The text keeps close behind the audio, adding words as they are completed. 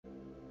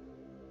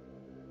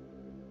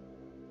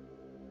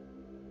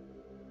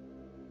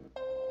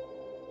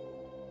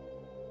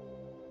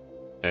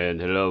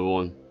And hello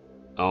everyone,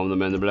 I'm the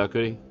man, the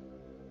BlackHoodie,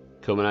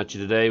 coming at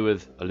you today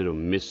with a little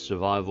Mist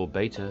Survival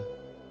beta.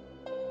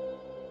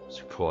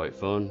 It's quite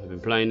fun. I've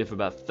been playing it for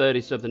about 30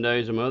 something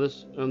days on my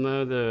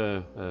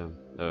other,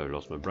 I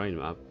lost my brain.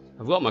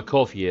 I've got my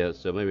coffee here,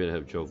 so maybe I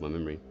have jogged my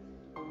memory.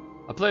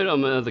 I played it on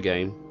my other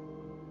game,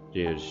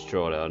 just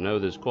try it out. I know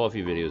there's quite a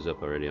few videos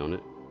up already on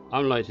it.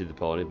 I'm late to the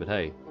party, but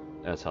hey,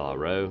 that's how I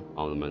roll.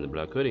 I'm the man, the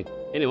BlackHoodie.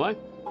 Anyway,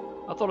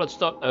 I thought I'd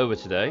start over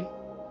today.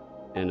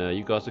 And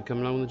you guys are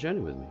coming along on the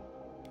journey with me.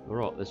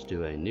 Alright, let's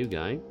do a new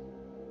game.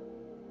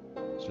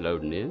 It's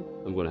loading in.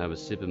 I'm going to have a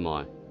sip of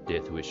my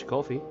Death Wish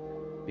coffee.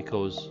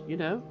 Because, you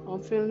know,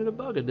 I'm feeling a little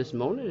buggered this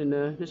morning.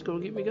 And it's going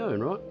to get me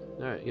going, right?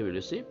 Alright, give it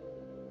a sip.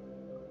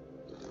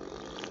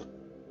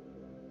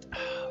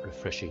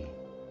 Refreshing.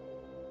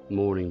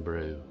 Morning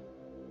brew.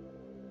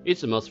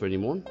 It's a must for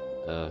anyone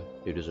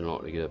who doesn't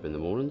like to get up in the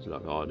mornings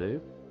like I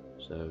do.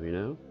 So, you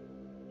know,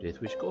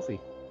 Death Wish coffee.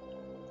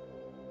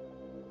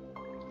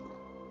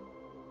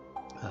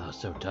 Ah,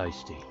 so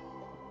tasty.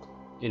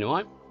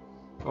 Anyway,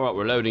 alright,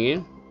 we're loading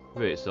in.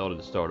 Very excited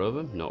to start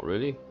over. Not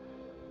really.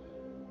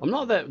 I'm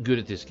not that good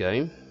at this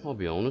game, I'll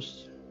be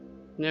honest.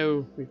 You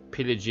know, you're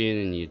pillaging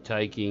and you're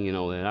taking and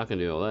all that. I can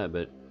do all that,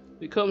 but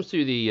when it comes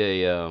to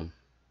the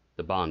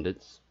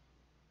bandits,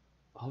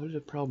 I have a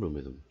problem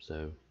with them.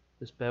 So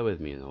just bear with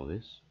me in all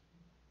this.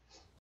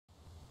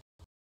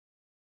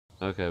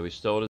 Okay, we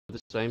started at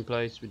the same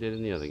place we did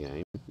in the other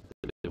game.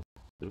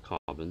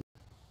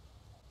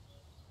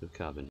 Little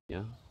cabin,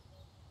 yeah.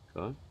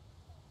 Okay.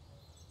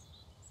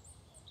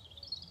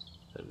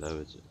 That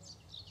loads it.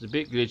 It's a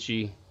bit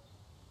glitchy,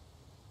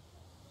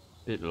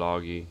 a bit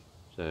laggy,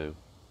 so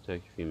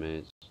take a few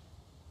minutes.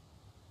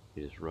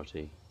 It's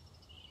rutty.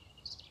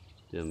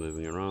 Still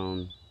moving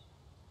around.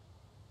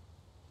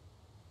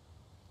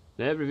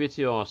 Now every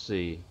video I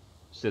see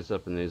sets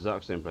up in the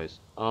exact same place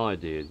I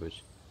did,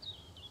 which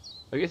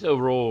I guess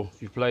overall,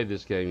 if you've played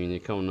this game and you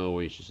can't know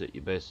where you should set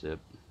your base up.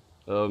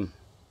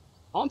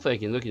 I'm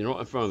thinking, looking right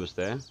in front of us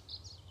there,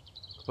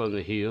 up on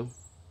the hill,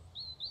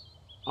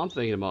 I'm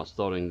thinking about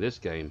starting this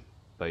game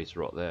base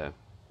right there.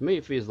 To me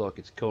it feels like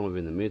it's kind of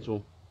in the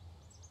middle.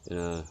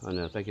 And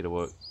I think it'll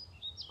work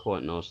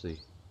quite nicely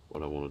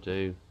what I want to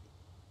do.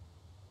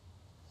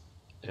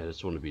 I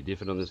just want to be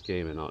different on this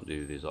game and not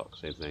do the exact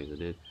same things I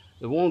did.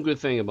 The one good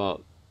thing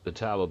about the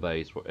tower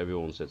base where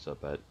everyone sets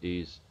up at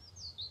is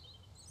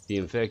the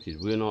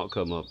infected will not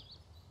come up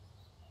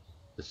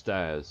the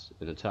stairs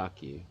and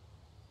attack you.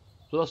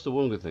 So that's the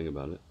one good thing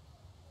about it.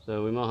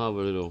 So we might have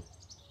a little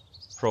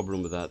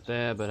problem with that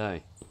there, but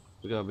hey,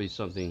 we gotta be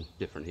something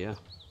different here.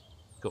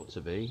 Got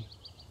to be.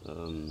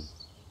 I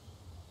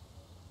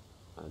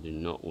do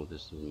not want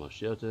this in my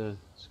shelter.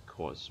 It's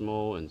quite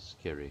small and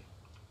scary.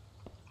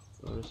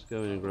 So let's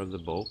go in and grab the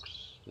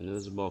box. And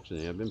there's a box in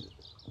here. Like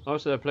I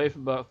said, I played for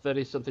about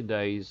 30 something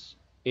days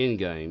in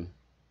game,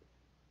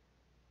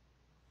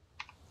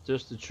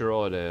 just to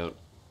try it out.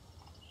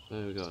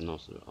 There we got a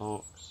nice little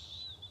ox.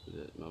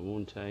 My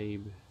one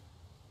tab.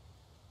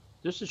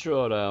 Just to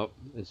try it out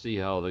and see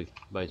how the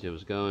beta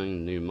was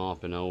going, new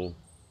map and all.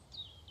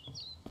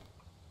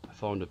 I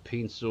found a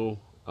pencil.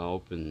 I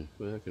can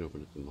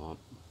open up the map.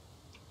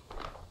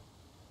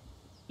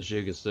 As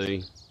you can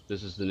see,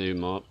 this is the new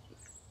map.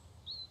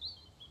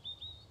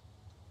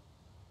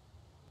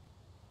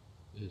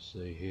 Let's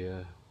see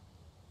here.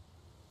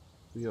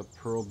 We are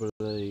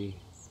probably,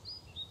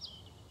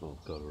 oh,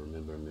 I've got to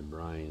remember in my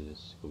brain,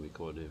 it's going to be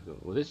quite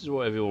difficult. Well, this is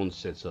what everyone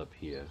sets up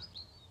here.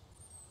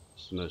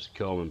 It's the most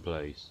common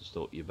place to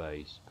start your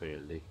base,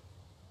 apparently.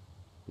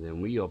 And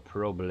then we are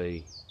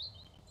probably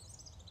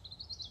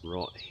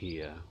right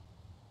here.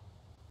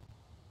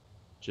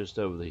 Just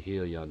over the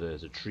hill yonder,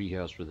 there's a tree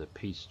house with a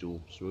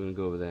pistol. So we're going to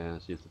go over there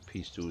and see if the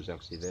pistol is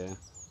actually there.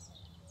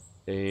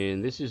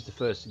 And this is the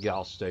first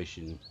gas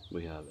station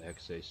we have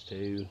access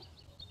to.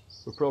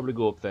 We'll probably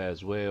go up there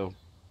as well,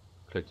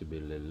 collect a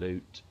bit of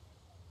loot.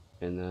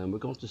 And then we're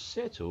going to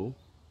settle,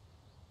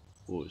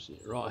 what is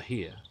it, right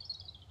here.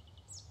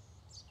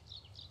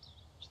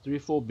 3 or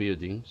 4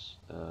 buildings.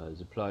 There's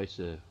a place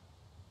to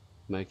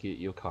make it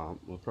your camp.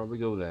 We'll probably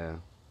go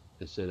there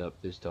and set up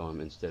this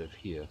time instead of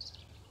here.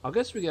 I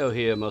guess we go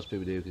here, most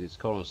people do, because it's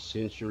kind of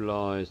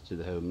centralized to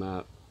the whole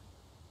map.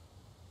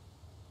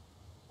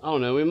 I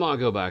don't know, we might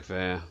go back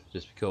there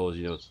just because,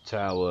 you know, it's a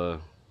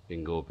tower, you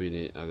can go up in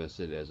it. I'm gonna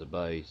set it as a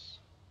base.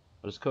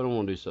 I just kind of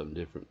want to do something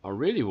different. I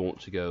really want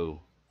to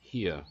go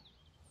here.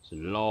 It's a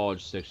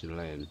large section of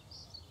land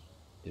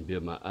and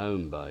build my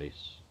own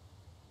base.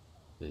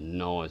 A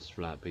nice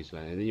flat piece of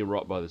land, and then you're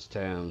right by this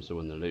town, so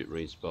when the loot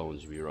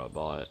respawns you'll be right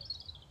by it.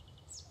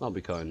 That'll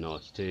be kind of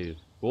nice too.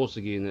 Once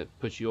again, that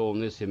puts you all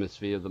in this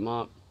hemisphere of the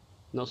map,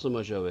 not so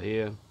much over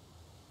here.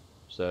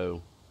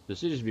 So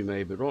decisions to be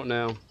made, but right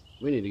now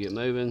we need to get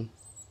moving.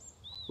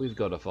 We've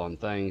got to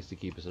find things to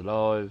keep us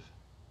alive.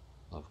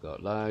 I've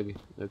got lag.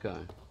 Okay,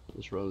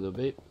 let's roll a little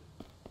bit.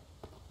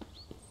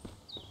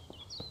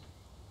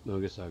 I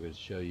guess I could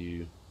show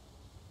you.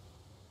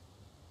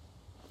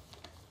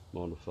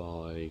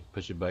 Modify,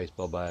 push your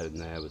baseball bat in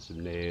there with some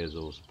nails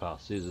or some power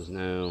scissors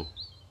now.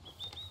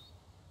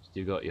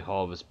 Still got your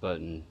harvest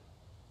button.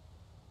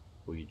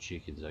 Or your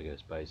chickens, I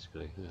guess,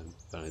 basically.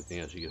 Anything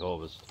else you can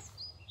harvest.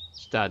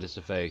 Status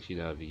effects, you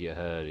know, if you get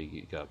hurt,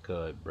 you got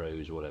cut,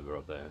 bruised, whatever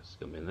up there. It's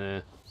come in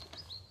there.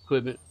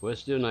 Equipment, we're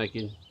still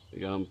naked.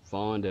 We're gonna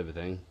find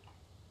everything.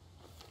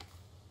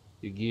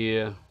 Your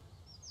gear.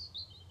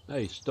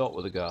 Hey, stop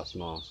with the gas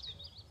mask.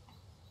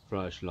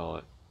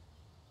 Flashlight.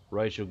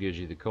 Rachel gives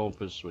you the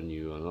compass when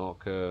you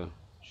unlock her.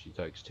 She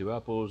takes 2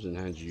 apples and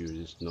hands you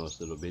this nice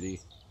little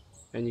bitty.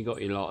 And you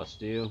got your lot of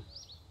steel.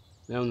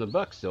 Now on the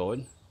back side,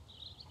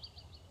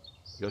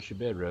 you got your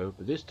bedroll,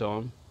 but this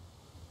time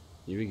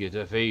you get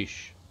a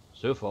fish.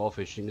 So far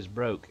fishing is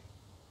broke.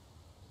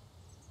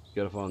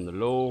 You gotta find the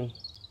lure,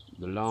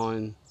 the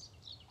line,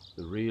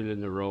 the reel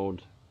and the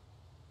rod.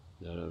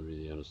 I don't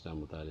really understand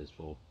what that is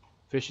for.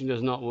 Fishing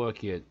does not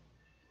work yet.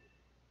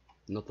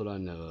 Not that I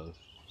know of.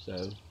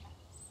 So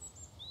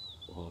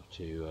we'll have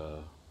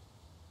to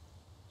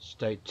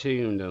stay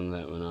tuned on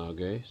that one, I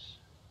guess.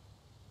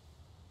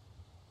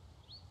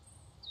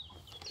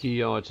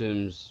 Key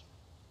items.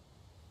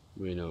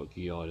 We know what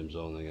key items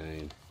are in the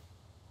game.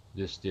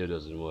 This still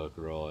doesn't work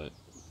right.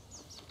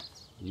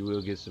 You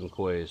will get some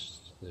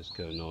quests. That's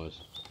kind of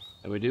nice.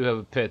 And we do have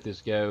a pet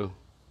this go.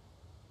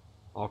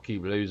 I'll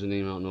keep losing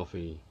him. I don't know if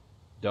he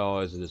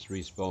dies and just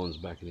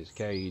respawns back in his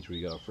cage where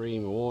you gotta free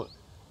him or what.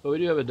 But we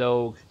do have a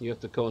dog. You have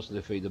to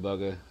constantly feed the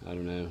bugger. I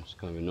don't know. It's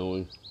kind of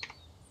annoying.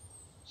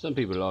 Some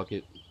people like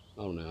it.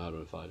 I don't know. I don't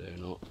know if I do or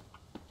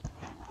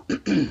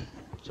not.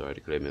 Sorry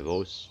to clear my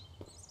voice.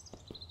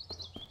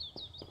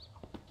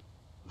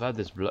 I've had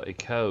this bloody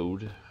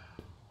code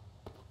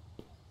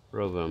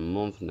for over a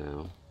month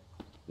now,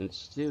 and it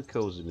still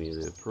causes me a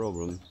little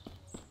problem.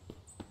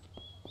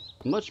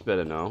 Much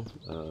better now.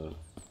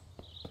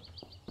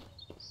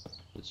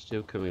 It's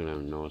still coming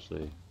around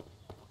nicely.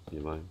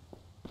 Anyway,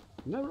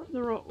 am I running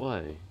the right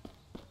way?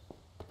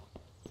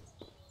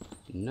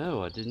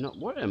 No, I did not.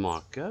 Where am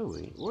I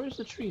going? Where is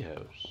the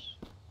treehouse?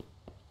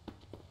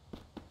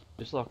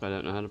 It's like I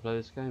don't know how to play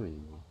this game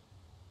anymore.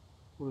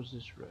 What is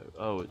this road?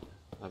 Oh,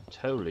 I've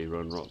totally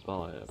run right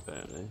by it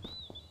apparently.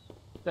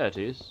 There it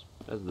is.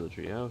 That's the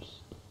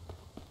treehouse.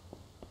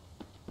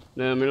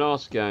 Now, my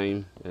last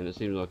game, and it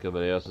seems like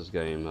everybody else's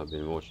game, I've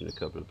been watching a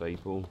couple of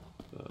people.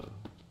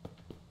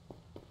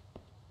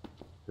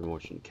 Been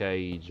watching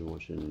Cage and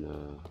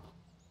watching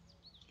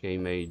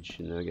Game Age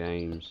in their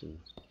games, and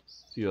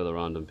a few other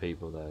random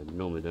people that I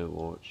normally don't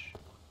watch.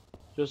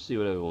 Just see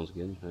what everyone's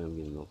getting. I'm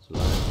getting lots of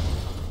that.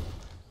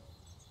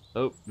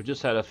 Oh, we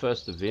just had our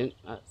first event.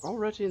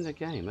 Already in the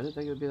game. I didn't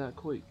think it would be that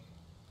quick.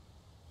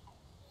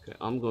 Okay,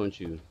 I'm going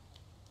to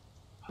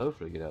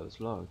hopefully get out of this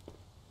log.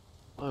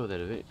 Oh, that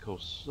event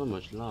costs so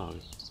much log.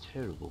 It's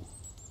terrible.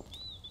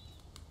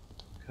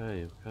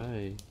 Okay,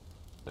 okay.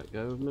 Let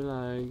go of my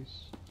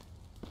legs.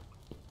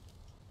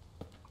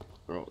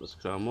 Alright, let's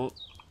climb up.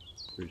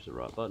 Push the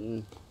right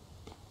button.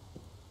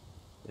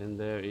 And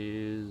there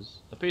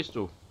is a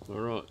pistol.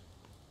 Alright.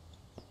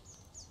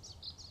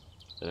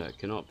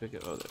 Cannot pick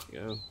it. Oh, there we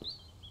go.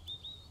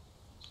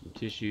 Some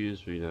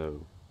tissues for, you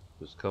know,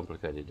 those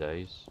complicated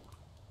days.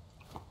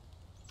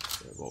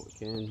 Grab what we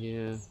can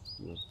here.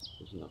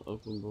 There's no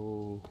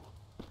openable.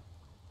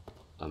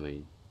 I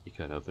mean, you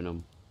can't open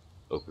them.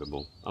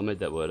 Openable. I made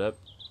that word up.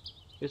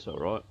 It's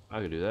alright. I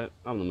can do that.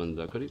 I'm the man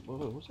that could it. Whoa,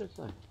 what's that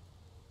say?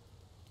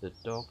 The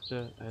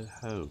doctor at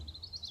home.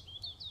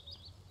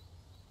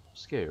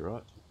 Scary,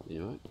 right?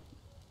 Anyway.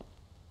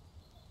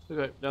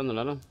 Okay, down the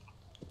ladder.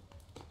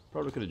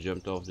 Probably could have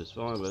jumped off just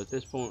fine, but at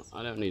this point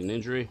I don't need an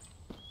injury,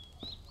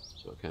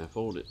 so I can't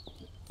afford it.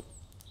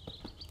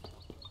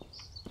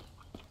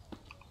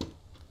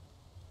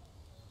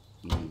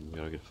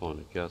 Gotta find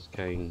a gas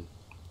cane.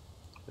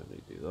 Don't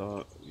need to do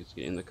that. Let's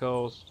get in the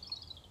cars.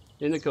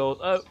 In the cars.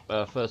 Oh,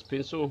 our first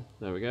pencil.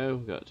 There we go.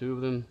 Got 2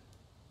 of them.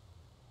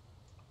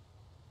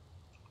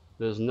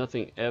 There's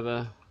nothing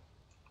ever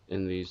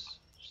in these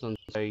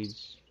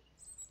sunshades.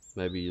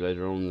 Maybe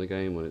later on in the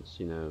game when it's,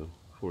 you know,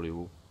 fully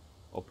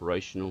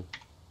operational,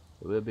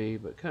 it will be,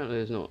 but currently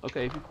there's not.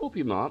 Okay, if you pull up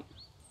your map,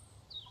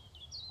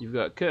 you've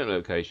got current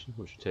location,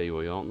 which will tell you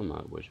where you are on the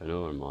map, which I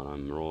know I'm on.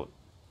 I'm right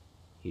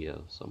here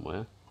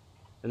somewhere.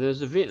 And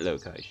there's event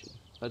location.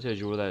 That tells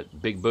you where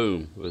that big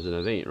boom was an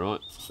event, right?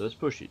 So let's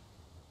push it.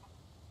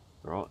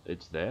 Right,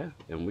 it's there,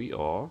 and we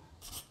are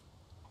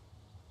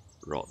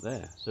right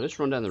there. So let's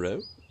run down the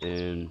road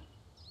and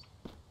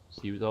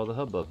see what all the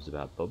hubbub's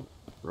about, bub.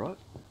 Right?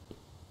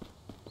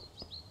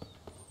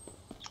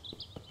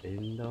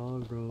 And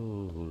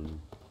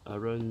I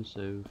run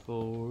so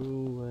far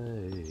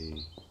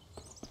away.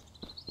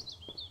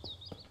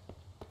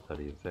 How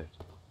do you affect?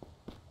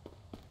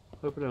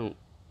 Hope I don't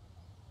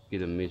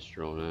get a mist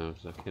right now,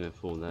 because I can't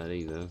afford that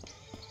either.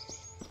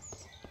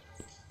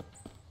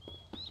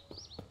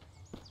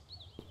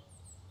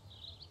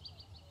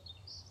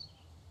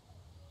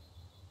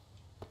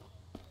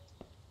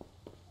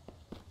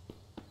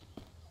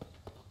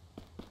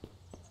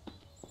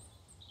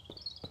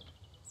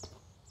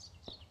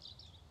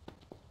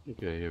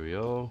 Okay, here we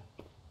are.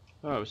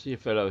 Alright, we see a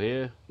fellow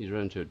here. He's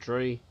run into a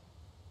tree.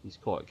 He's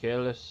quite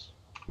careless.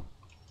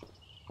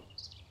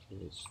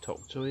 Let's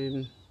talk to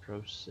him.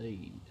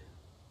 Proceed.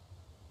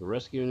 We're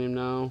rescuing him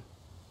now.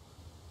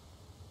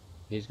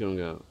 He's gonna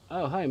go,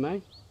 oh hey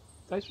mate,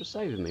 thanks for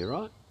saving me,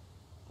 right?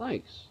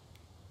 Thanks.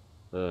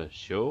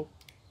 Sure.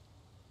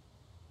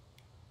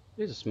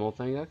 Here's a small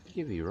thing I can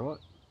give you, right?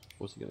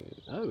 What's he gonna do?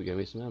 Oh, we gave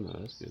me some ammo,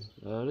 that's good.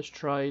 Let's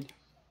trade.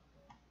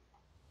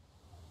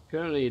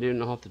 Currently you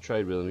didn't have to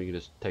trade with him, you can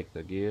just take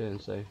the gear and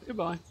say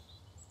goodbye.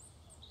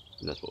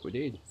 And that's what we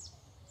did.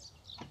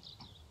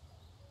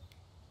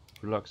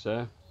 Good luck,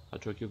 sir. I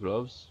took your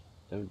gloves.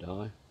 Don't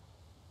die.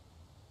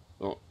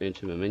 Oh,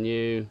 into the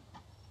menu.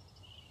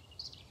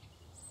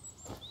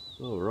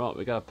 Alright,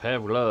 we got a pair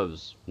of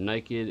gloves.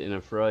 Naked and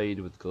afraid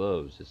with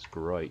gloves. It's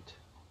great.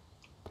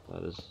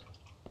 That is.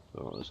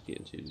 Alright, let's get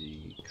into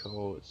the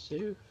car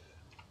itself.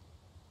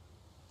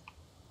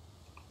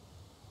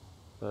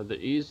 There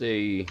is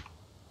a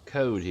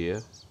code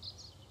here,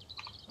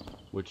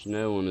 which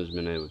no one has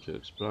been able to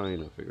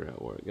explain or figure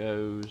out where it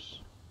goes.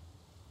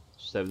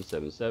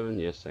 777,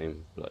 yes,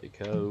 same bloody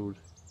code.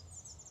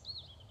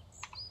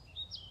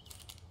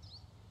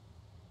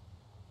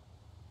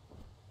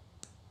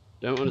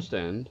 Don't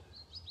understand.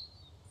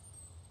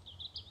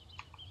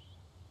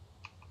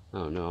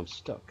 Oh no, I'm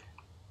stuck.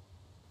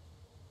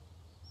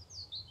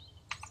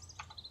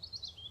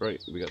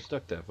 Right, we got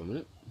stuck there for a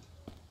minute.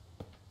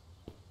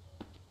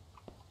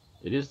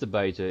 It is the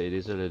beta, it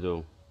is a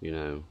little, you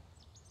know,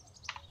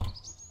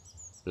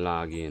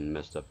 laggy and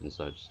messed up and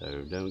such,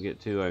 so don't get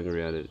too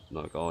angry at it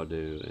like I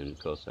do and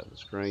cuss out the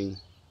screen.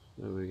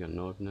 Oh, we got a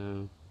knife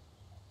now.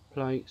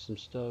 Plate, some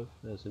stuff,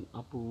 there's an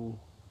apple.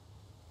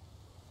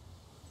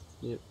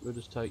 Yep, we'll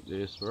just take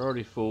this. We're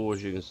already full,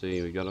 as you can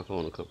see. We gotta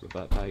find a couple of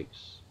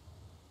backpacks.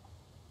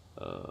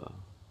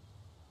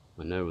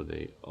 I know where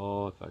they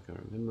are, if I can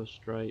remember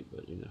straight,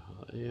 but you know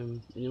how I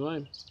am. Anyway,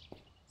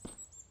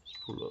 let's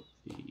pull up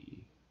the.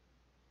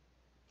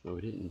 Oh,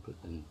 we didn't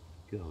put the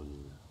gun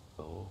in the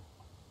bar.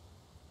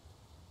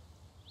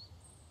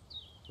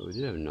 Oh, we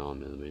did have a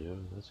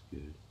 9mm. That's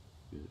good.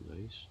 Good at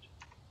least.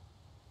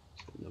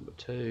 So number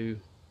 2.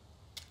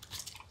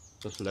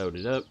 Let's load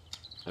it up.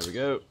 There we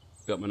go.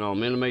 Got my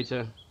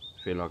 9mm.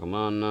 Feel like I'm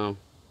on now.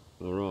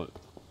 Alright.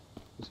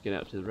 Let's get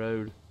out to the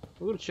road.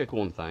 We're going to check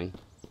one thing.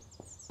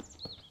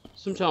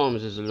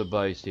 Sometimes there's a little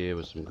base here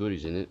with some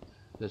goodies in it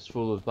that's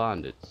full of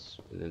bandits.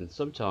 And then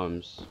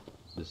sometimes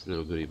this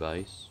little goodie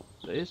base,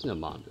 there is no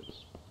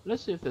bandits.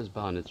 Let's see if there's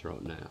bandits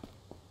right now.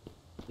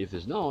 If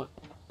there's not,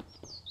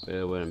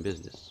 well, we're in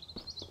business.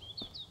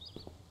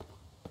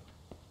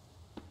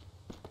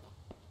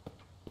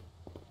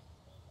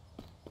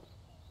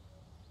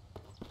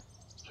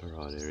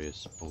 Alright, there he is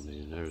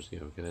spawning. There's go.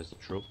 Okay, there's the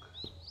truck.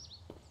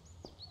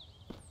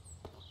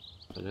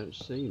 I don't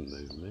see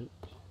movement.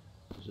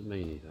 Does it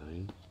mean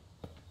anything?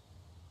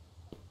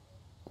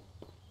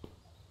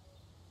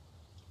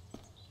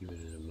 Give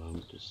it a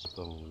moment to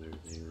spawn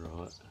everything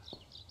right.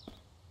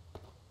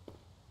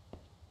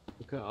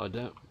 Okay, I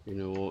don't. You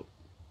know what?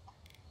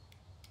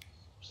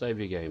 Save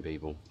your game,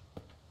 people.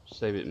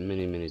 Save it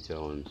many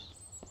times.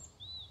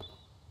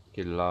 It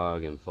could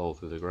lag and fall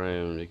through the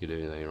ground. It could do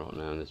anything right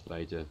now in this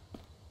beta.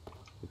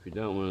 If you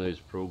don't want to lose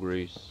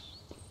progress,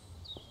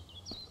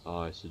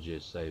 I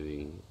suggest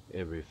saving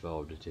every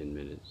 5 to 10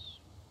 minutes.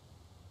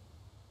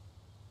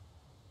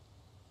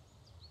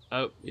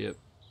 Oh, yep.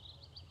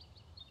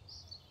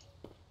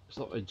 It's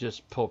like it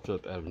just popped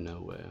up out of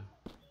nowhere.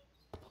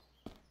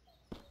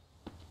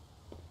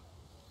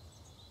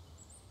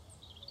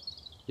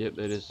 Yep,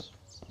 they just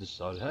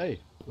decided, hey,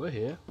 we're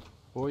here.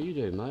 What are you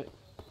doing, mate?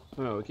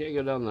 Alright, we can't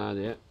go down there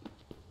yet.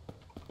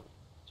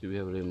 Do we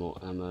have a little more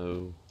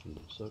ammo and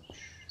such?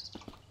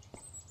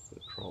 Put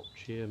a crop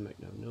here, make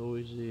no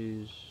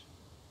noises.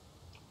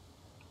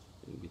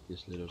 And get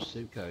this little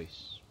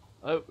suitcase.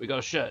 Oh, we got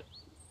a shot.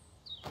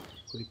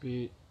 Equip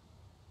it.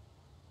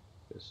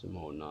 Get some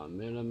more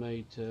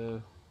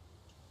 9mm.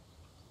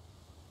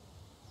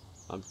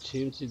 I'm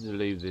tempted to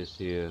leave this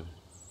here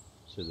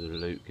so the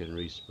loot can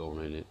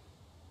respawn in it.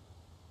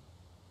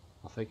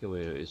 I think I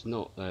will. It's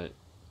not that,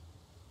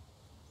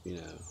 you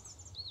know,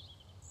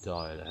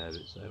 dire to have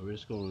it, so we're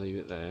just going to leave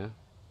it there.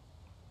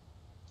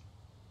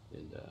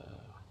 And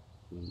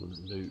when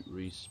the loot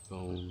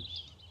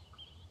respawns,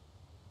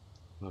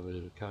 have a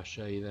little cache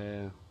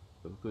there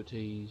of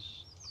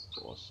goodies.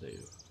 What I see.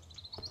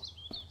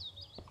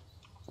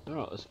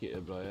 Alright, let's get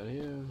a blade out of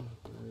here.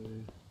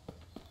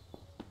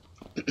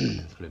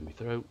 Clear my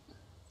throat.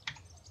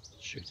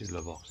 Shoot the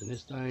glove box in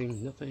this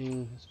thing.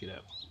 Nothing. Let's get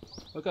out.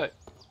 Okay.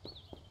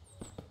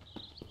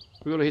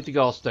 We're going to hit the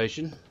gas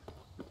station.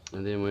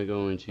 And then we're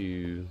going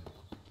to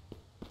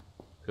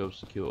go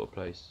secure a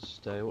place to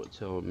stay. What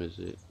time is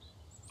it?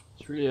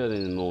 It's really early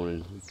in the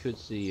morning. We could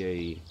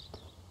see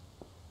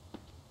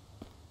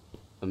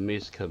a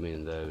mist come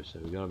in though, so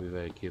we've got to be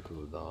very careful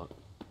with that.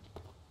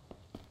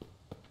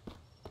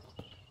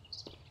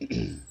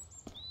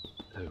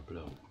 Oh,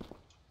 blow.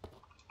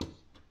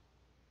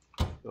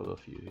 Got a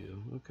few here.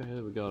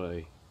 Okay, we got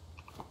a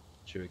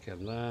cherry cab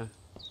there.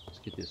 Let's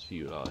get this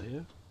fuel out of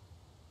here.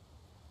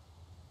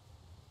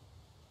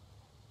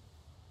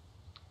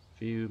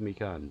 If you me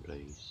can,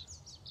 please.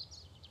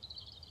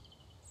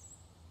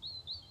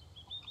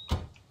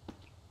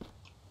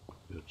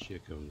 We'll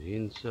check on the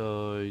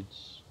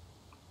insides.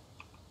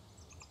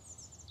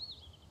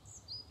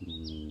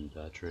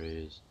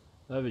 Batteries.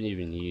 I haven't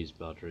even used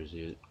batteries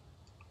yet.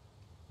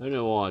 I don't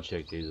know why I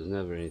check these, there's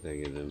never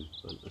anything in them,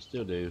 but I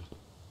still do.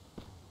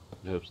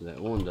 In hopes that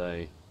one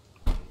day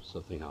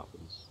something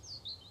happens.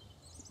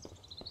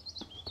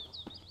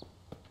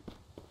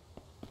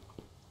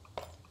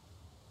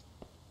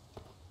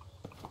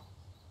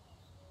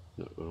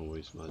 Not going to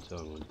waste my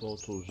time on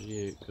bottles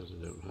yet because I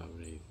don't have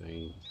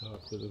anything to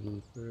carpet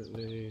them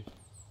currently.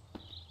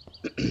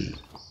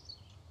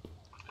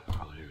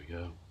 Oh, here we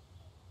go.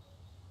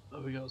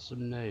 Oh, we got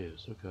some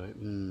nails. Okay.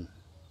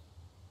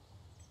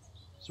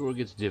 So it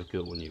gets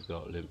difficult when you've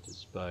got limited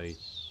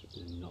space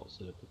and not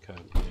set up a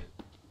camp yet.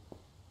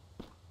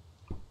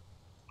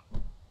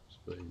 Let's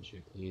go ahead and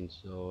check the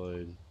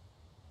inside.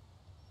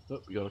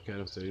 Oh, we got a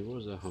can of food.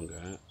 Where's that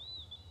hunger at?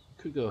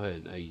 Could go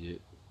ahead and eat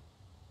it.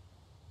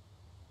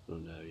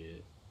 Don't know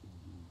yet.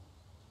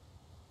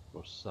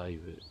 Or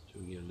save it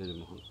till we get a little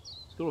more.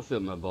 It's got to fill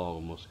my bag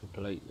almost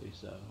completely,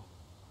 so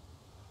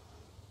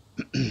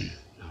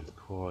I'm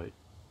quite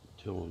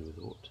torn with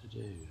what to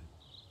do.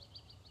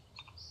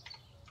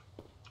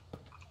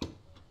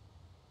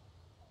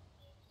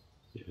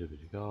 Get a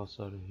bit of gas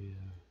out of here.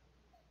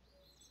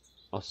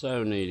 I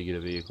so need to get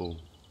a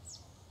vehicle.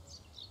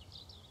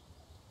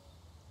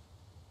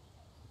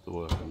 To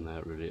work on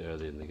that really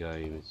early in the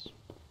game. It's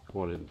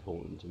quite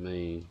important to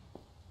me.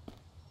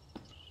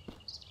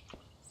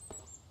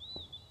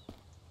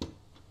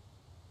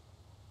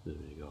 A bit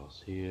of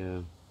gas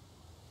here.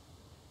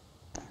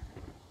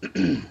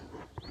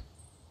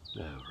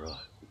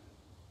 Alright.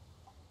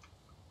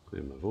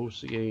 Clear my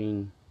voice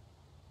again.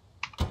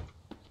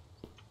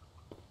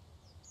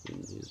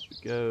 And here we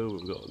go.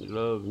 We've got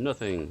glove.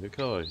 Nothing.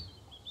 Okay.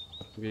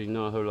 I'm getting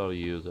not a whole lot of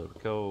use out of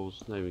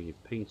coals. Now we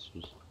get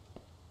pincers.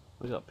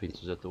 I got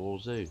pincers at the wall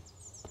zoo.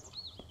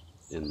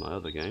 In my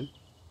other game.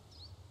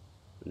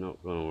 We're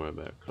not going to worry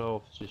about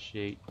cloth just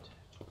yet.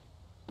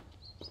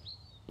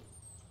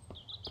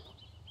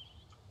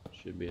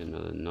 Should be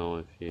another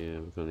knife here.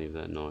 We're going to leave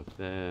that knife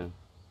there.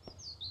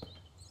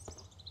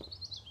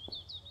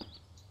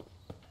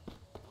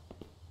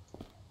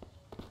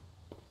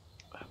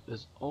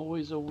 There's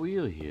always a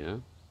wheel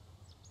here,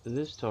 and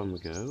this time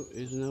ago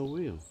is no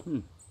wheel.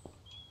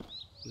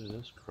 Yeah,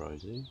 that's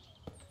crazy.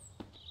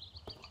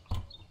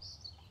 Oh,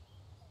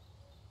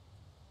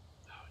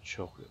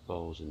 chocolate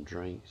bowls and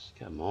drinks.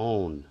 Come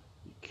on,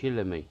 you're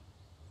killing me.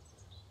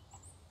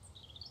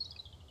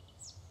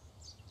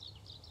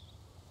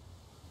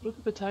 Look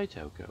at the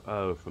potato go.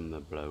 Oh, from the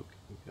bloke.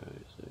 Okay,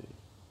 let's see.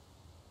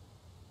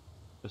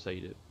 Let's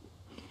eat it.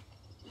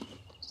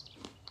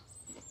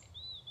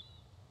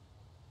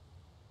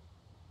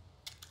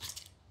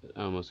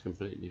 Almost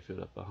completely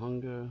filled up the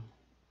hunger.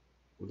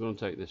 We're going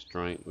to take this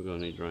drink. We're going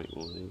to need drink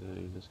more than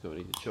anything. Let's go and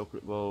eat the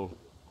chocolate bowl.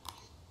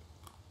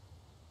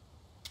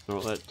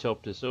 Alright, that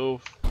topped us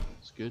off.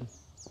 That's good.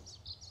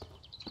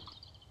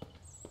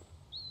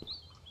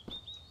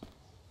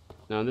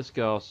 Now this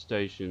gas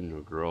station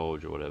or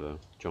garage or whatever,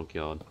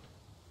 junkyard,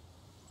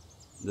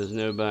 there's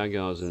no bad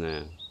guys in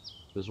there.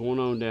 There's one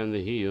on down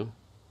the hill.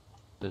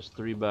 There's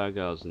 3 bad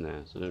guys in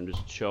there, so don't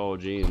just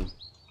charge in.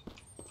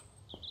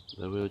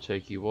 They will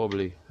take you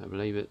wobbly, I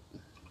believe it.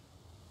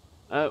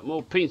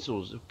 More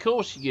pencils. Of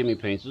course you give me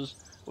pencils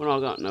when I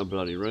got no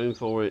bloody room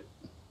for it.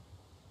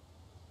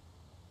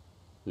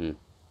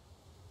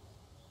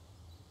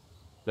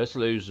 Let's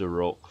lose the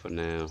rock for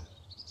now.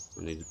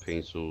 I need the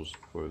pencils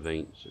for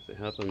events if they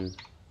happen.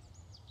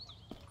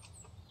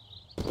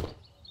 Okay,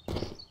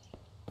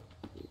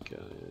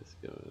 let's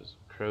go. There's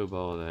a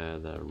crowbar there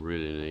that I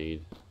really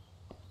need.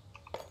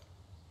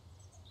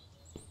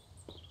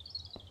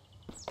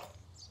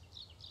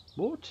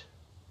 What?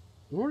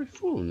 I'm already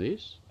full on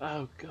this?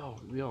 Oh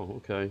god, we are,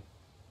 okay.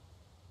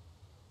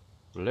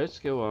 Let's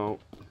go out.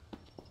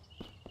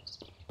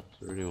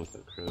 I really want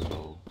that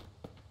crowbar.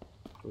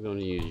 We're going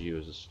to use you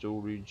as a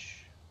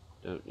storage.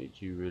 Don't need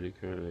you really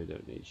currently,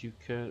 don't need you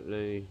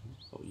currently.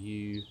 Got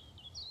you.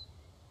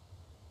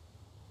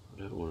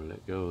 I don't want to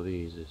let go of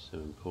these, they're so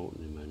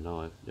important in my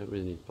life. Don't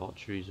really need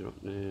batteries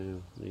right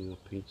now. Need more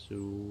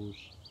pencils.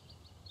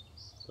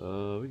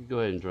 We can go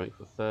ahead and drink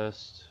for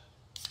thirst.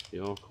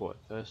 You are quite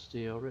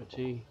thirsty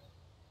already.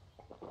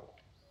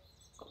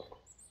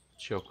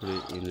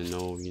 Chocolate in and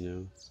all, you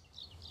know.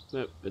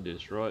 Nope, it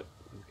is right.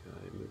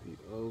 Okay, move you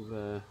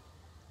over.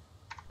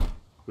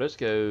 Let's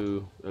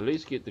go at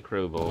least get the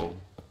crowbar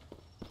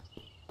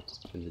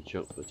and the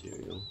junk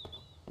material.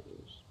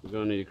 We're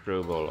gonna need a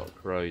crowbar like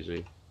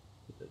crazy.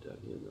 Put that down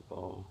here in the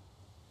bar.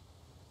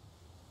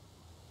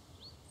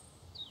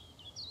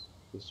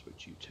 Let's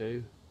switch you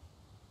to.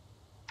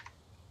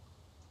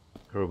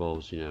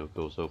 Crowbars, you know, of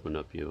course, open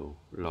up your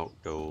lock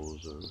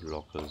doors or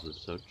lockers and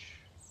such.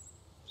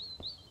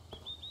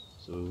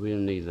 So we'll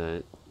need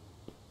that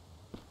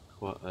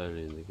quite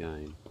early in the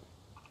game.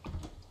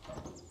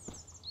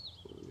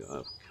 What we got?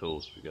 Of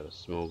course, we got a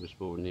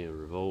smorgasbord in here, a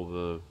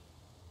revolver,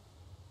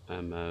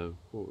 ammo.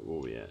 Where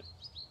we at?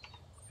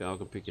 Okay, I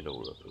can pick it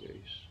all up, I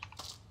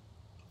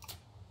guess.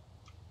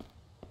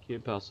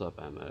 Can't pass up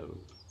ammo.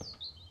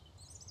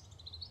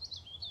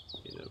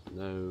 You know,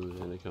 those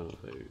and a kind of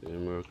food.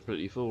 And we're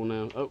completely full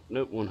now. Oh,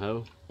 nope, one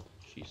hoe.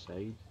 She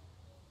saved.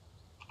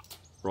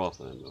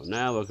 Rifle ammo.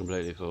 Now we're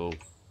completely full.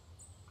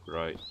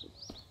 Great.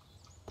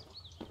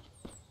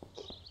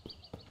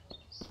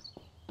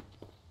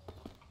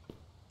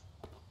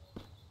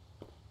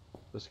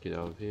 Let's get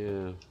out of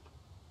here.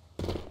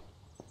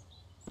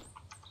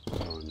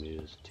 Time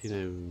is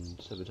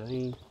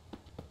 10:17.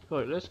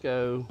 Right, let's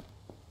go.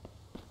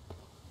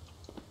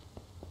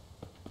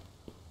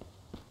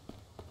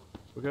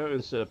 We're going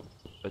to set up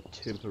a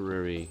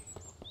temporary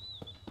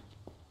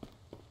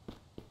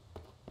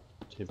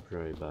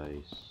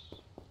base.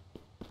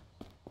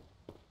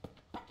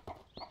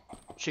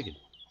 Chicken.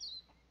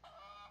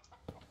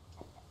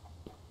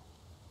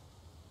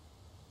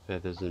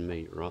 Feathers and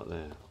meat right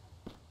there.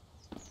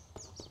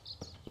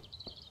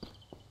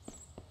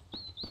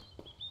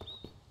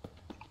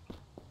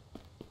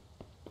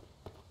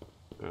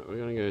 Alright, we're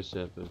gonna go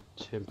set up a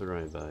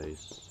temporary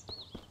base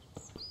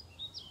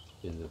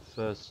in the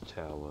first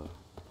tower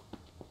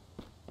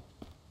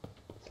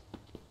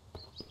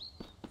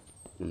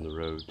on the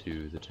road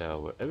to the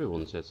tower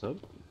everyone sets up.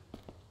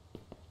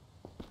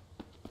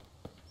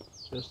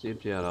 Just to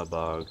empty out our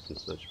bags and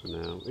such for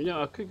now. You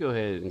know, I could go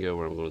ahead and go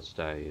where I'm going to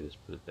stay and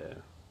just put it there.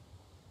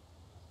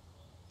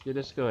 Yeah,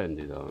 let's go ahead and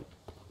do that.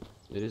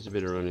 It is a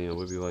bit of running, I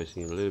will be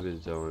wasting a little bit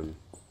of time.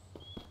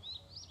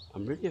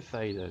 I'm really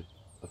afraid I'm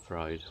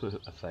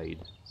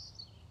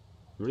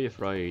really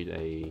afraid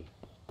a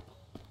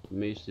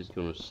mist is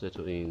going to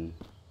settle in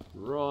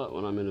right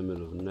when I'm in the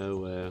middle of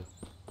nowhere.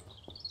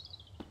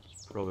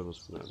 It's probably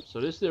what's going to happen. So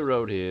this is the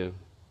road here.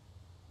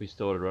 We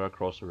started right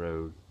across the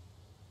road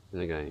in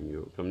the game.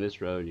 You come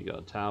this road, you got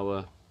a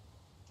tower.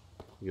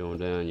 You're going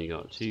down, you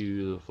got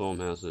two little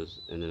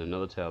farmhouses, and then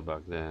another tower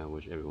back there,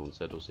 which everyone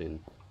settles in.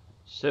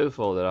 So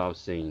far that I've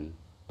seen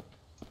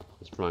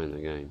that's playing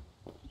the game.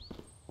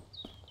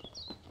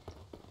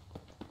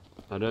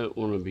 I don't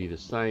want to be the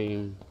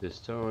same this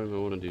time. I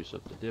want to do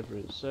something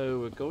different.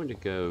 So we're going to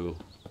go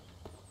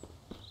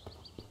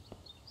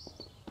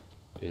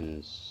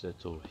and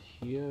settle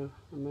here,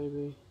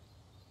 maybe.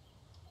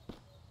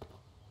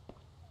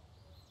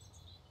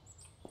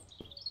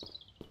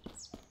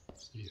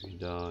 If you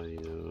die, you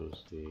know,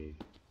 see,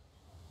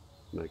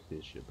 make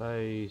this your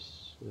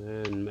base,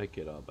 and make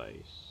it our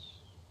base.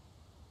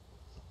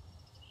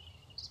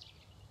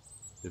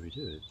 Did we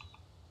do it?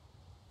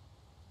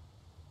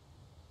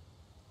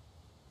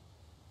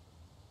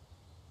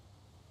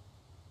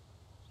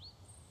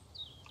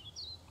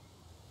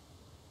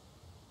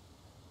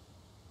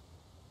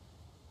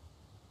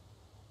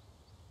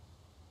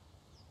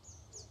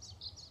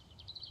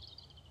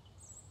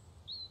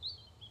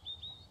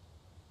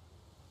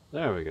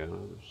 There we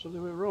go.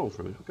 Something went wrong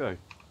from it. Okay.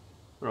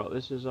 Right,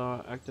 this is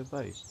our active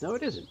base. No,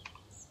 it isn't.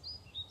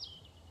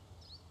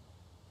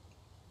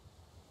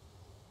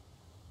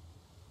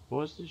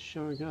 Why is this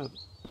showing up?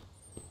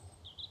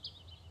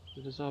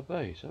 This is our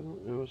base. I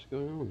don't know what's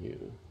going on here.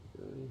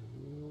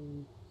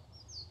 Okay.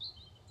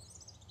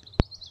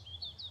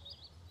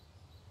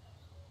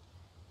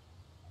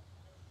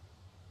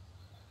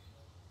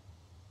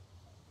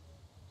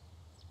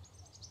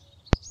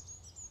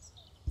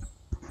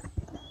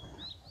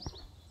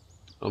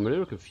 I'm a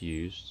little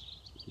confused.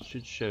 It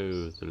should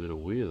show the little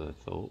wheel, I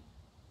thought.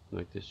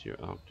 Make this your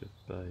active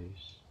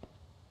base.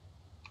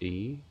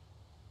 E.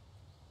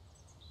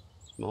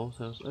 Small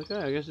house. Okay,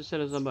 I guess it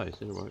said it's on base.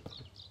 It'll work.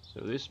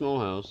 So this small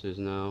house is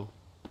now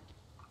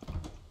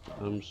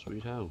home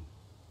sweet home.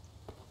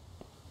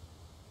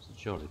 It's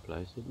a jolly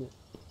place, isn't it?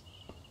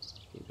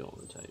 You got on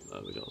the table.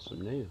 Oh, we got some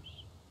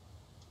nails.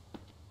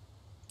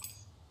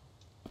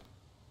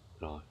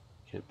 Right,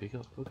 can't pick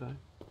up. Okay.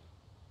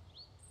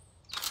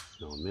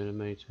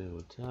 9mm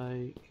will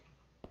take.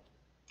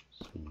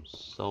 Some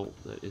salt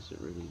that isn't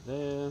really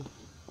there.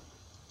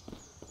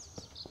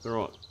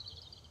 Alright.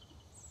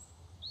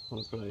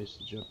 What a place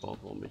to jump off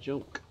on my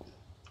junk.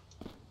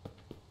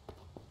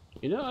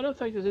 You know, I don't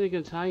think there's any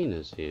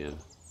containers here.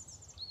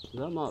 So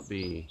that might not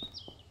be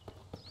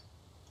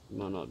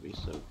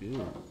so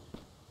good.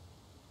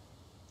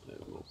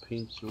 More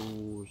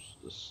pencils,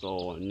 the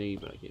saw I need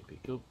but I can't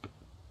pick up.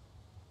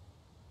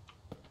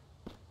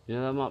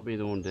 Yeah, that might be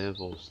the one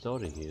downfall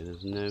starting here.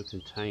 There's no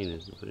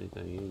containers to put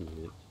anything in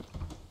here.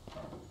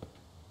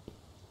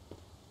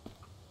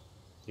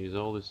 Because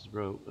all this is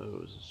broke.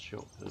 Oh, it's a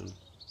shotgun.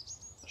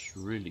 I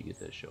should really get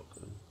that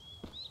shotgun.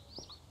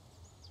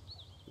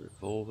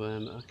 Revolver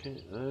ammo.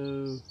 Okay.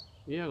 Oh,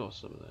 yeah, I got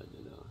some of that,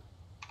 didn't I?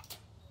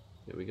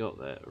 Yeah, we got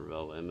that.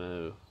 Revolver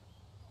ammo.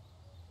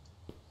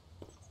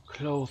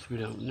 Cloth we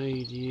don't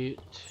need yet.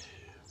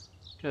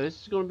 Okay,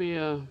 this is going to be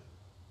a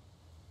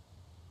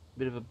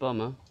bit of a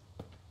bummer.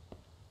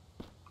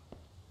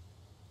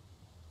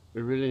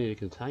 We really need a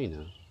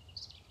container.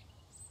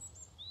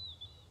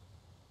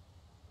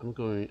 I'm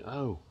going,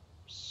 oh,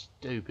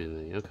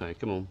 stupidly. Okay,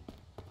 come on.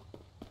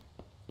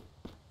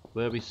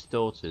 Where we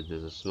started,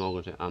 there's a small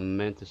container. I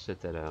meant to set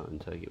that out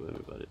and take it with me,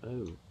 but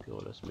oh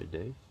god, that's me,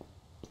 Dave.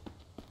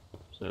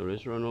 So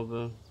let's run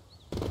over,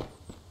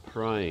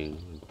 praying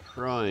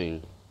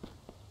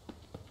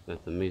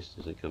that the mist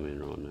isn't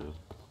coming right now,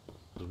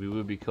 because we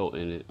will be caught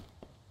in it,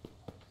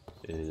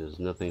 and there's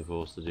nothing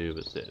for us to do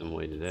but sit and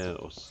wait it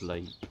out or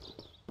sleep.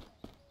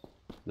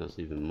 That's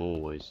even more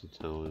wasted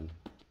time.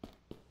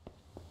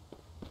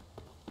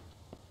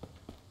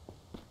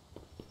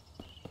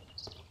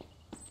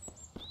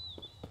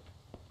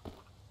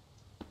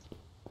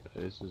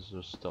 This is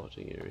our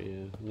starting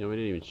area. You know, we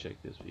didn't even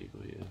check this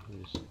vehicle here.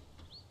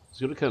 It's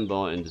gonna come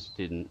by and just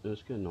didn't.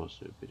 It's got a nice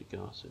little bit of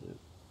gas in it.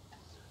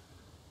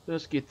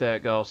 Let's get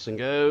that gas and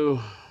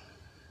go.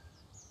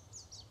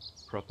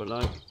 Proper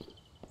like.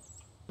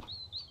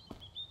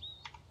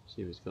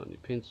 See if it's got any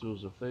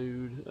pencils or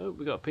food. Oh,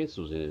 we got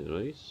pencils in it at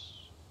least.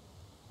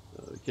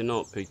 We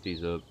cannot pick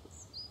these up.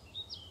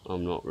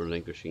 I'm not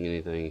relinquishing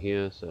anything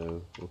here,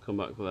 so we'll come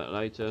back for that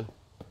later.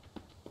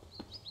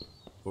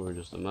 For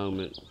just a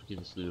moment, get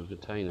this little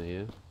container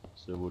here.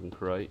 It's a wooden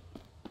crate.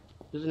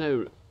 Doesn't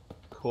hold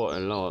quite a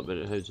lot, but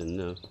it holds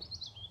enough.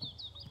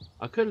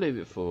 I could leave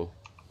it for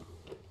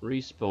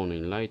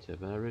respawning later,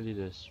 but I really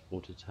just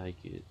want to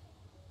take it.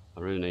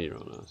 I really need it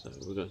right now, so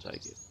we're going to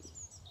take it.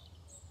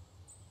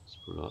 Let's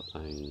pull out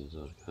things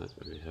I can't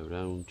really hold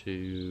on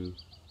to.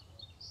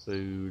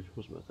 Food.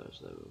 What's my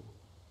thirst level?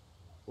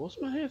 What's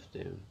my health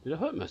down? Did I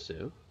hurt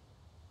myself?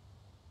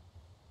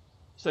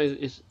 So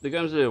it's the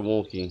games that are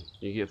walking.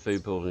 You get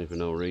food poisoning for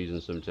no reason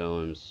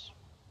sometimes.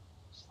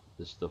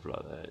 There's stuff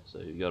like that, so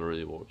you gotta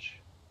really watch.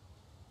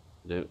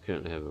 I don't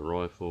currently have a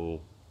rifle.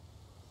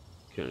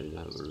 Currently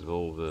don't have a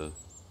revolver.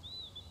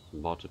 I'm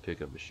about to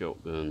pick up a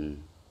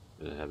shotgun,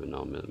 and I have a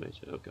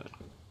 9mm. Okay.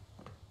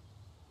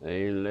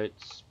 And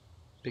let's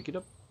pick it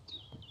up.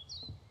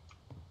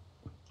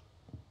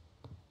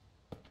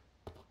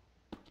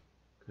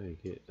 Okay,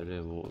 get a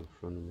little more in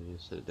front of me.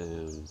 Set it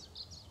down.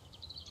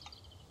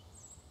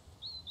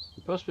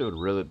 I'm supposed to be able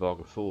to row it back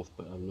and forth,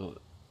 but I've not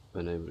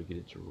been able to get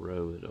it to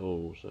row at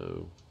all,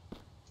 so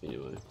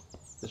anyway.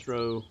 Let's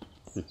row.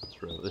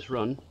 Let's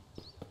run.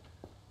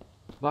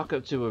 Back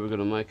up to where we're going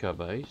to make our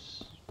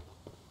base.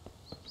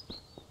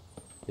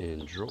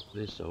 And drop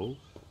this off.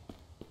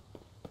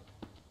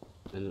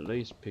 And at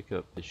least pick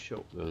up this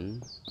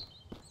shotgun.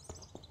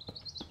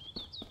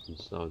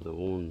 Inside the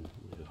one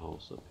little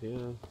house up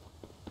here.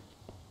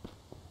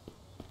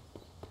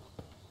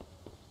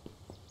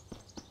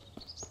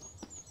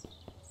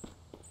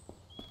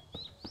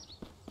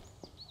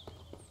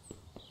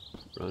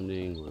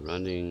 We're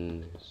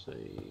running, let's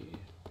see.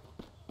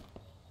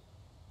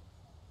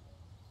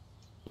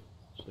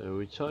 So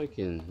we're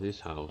taking this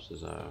house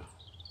as our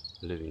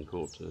living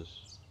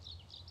quarters.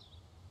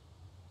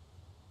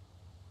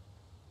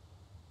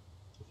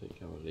 I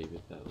think I will leave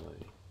it that way.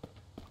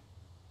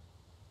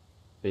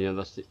 But yeah,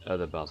 that's the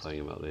other bad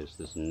thing about this.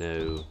 There's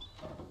no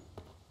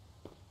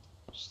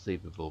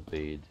sleepable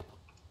bed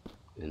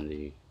in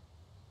the...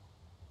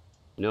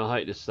 You know, I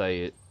hate to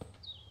say it,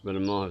 but I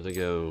might have to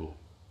go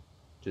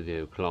to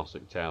the old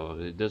classic tower.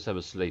 It does have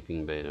a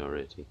sleeping bed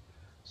already,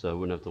 so I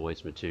wouldn't have to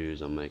waste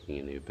materials on making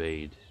a new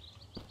bed.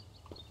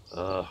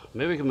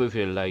 Maybe we can move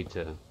here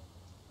later,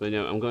 but you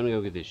know, I'm going to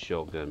go get this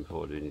shotgun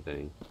before I do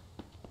anything.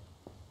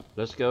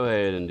 Let's go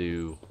ahead and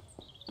do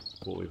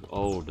what we've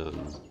all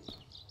done,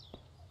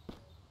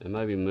 and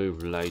maybe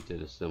move later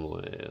to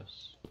somewhere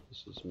else.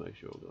 Let's just make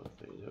sure I got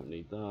things. Don't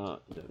need that,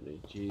 don't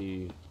need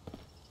you,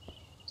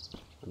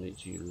 I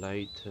need you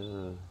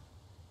later.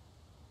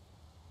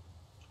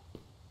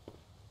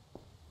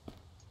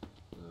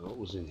 What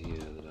was in here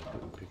that I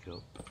couldn't pick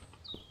up?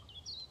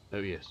 Oh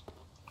yes,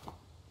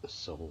 a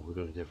soul. We're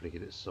going to definitely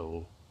get it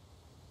soul.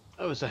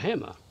 Oh, it's a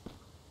hammer.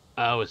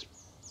 Oh, it's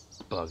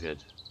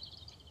buggered.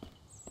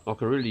 I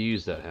could really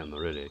use that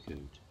hammer, really I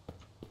could.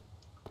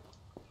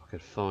 If I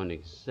could find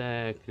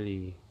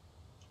exactly...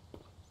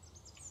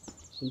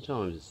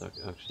 Sometimes it's like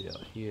actually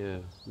out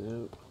here.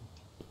 No.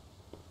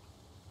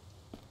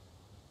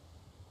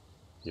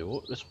 You know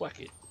what? Let's whack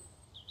it.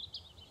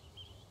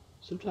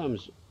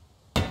 Sometimes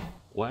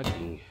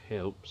whacking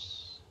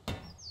helps,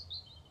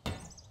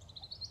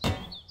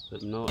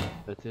 but not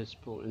at this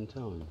point in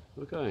time.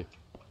 Okay.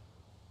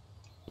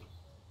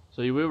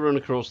 So you will run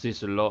across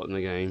this a lot in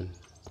the game.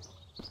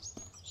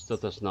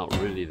 Stuff that's not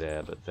really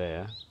there, but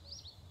there.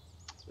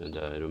 And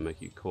it'll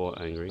make you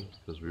quite angry,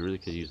 because we really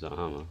could use that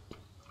hammer.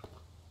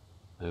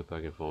 I hope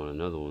I can find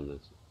another one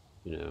that's,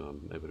 you know,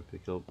 I'm able to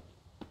pick up.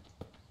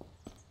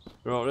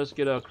 Right, let's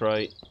get our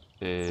crate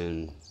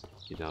and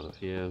get out of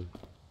here.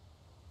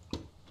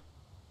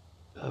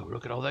 Oh,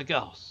 look at all that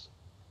gas.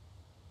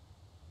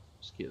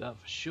 Let's get that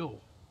for sure.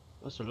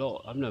 That's a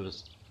lot. I've never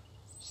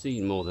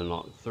seen more than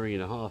like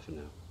 3.5 in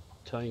a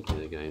tank in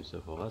the game so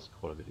far. That's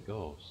quite a bit of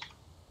gas.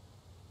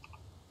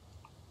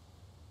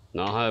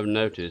 Now I have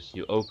noticed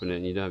you open it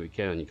and you don't have your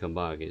count and you come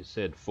back. It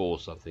said 4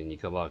 something, you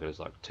come back and it's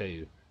like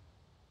 2.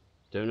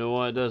 Don't know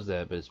why it does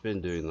that, but it's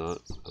been doing that.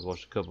 I've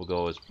watched a couple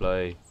guys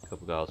play,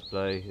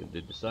 it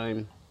did the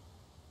same.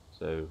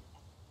 So,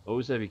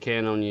 Always have your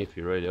can on you if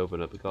you're ready to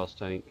open up a gas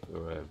tank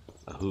or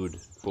a hood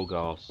full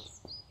gas.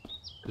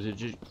 Because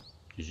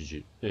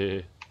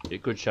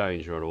it could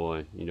change right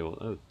away. You know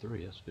what? Oh,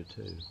 3, that's good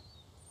too.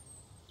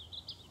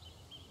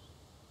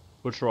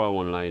 We'll try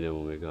one later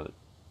when we've got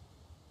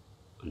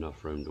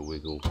enough room to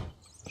wiggle.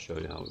 I'll show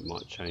you how it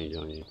might change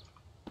on you.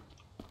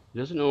 It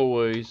doesn't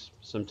always,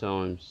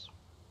 sometimes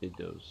it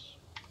does.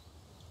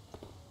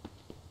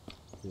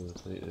 Yeah, I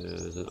think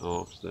there's an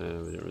ox there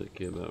we don't really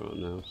care about right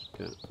now. Just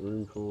got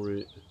room for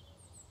it.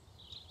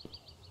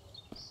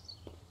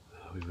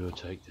 We will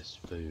take this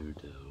food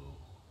though.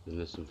 Then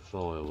there's some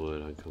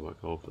firewood, I can come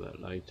back off for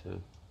that later.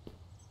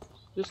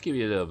 Just give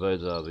you a little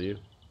bird's eye view.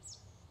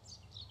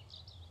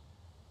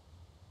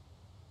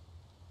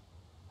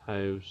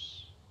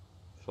 House,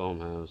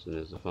 farmhouse, and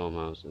there's the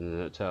farmhouse, and then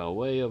that tower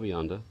way over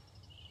yonder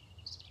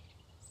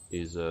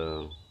is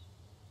well,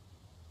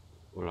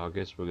 I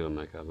guess we're gonna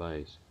make our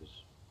base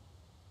because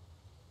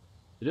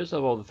it does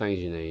have all the things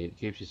you need. It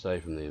keeps you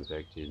safe from the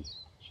infected.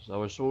 So I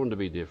was sworn to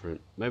be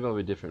different. Maybe I'll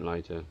be different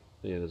later.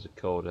 Yeah, there's a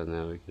core down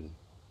there we can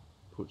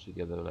put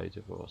together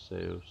later for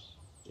ourselves.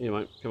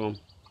 Anyway, come on.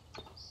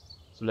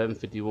 It's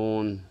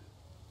 11:51.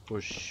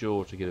 We're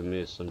sure to get a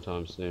miss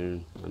sometime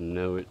soon. I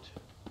know it.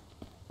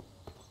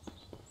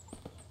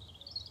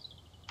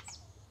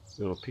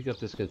 We're gonna pick up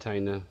this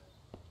container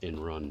and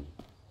run.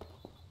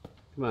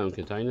 Come on,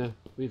 container.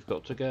 We've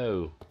got to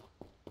go.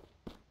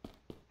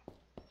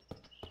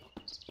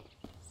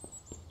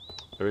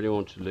 I really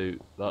want to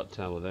loot that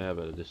tower there,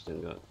 but I just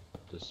didn't got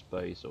the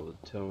space or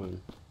the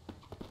time.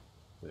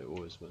 It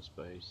always got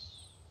space.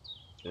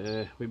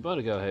 Yeah, we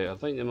better go here. I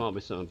think there might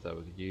be something that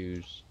we could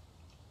use.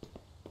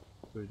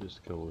 We're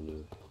just going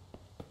to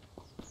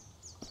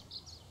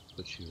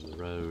put you on the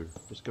road.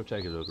 Let's go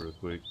take a look real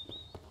quick.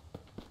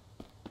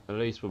 At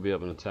least we'll be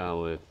up in the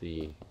tower if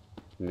the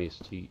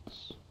mist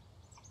heats.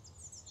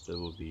 So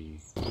we'll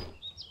be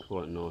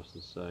quite nice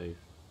and safe.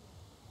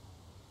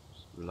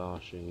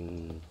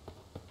 Splashing.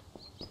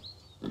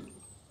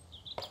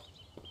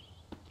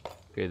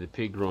 Okay, the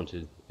pig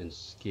grunted and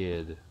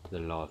scared the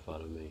life out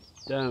of me.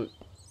 Don't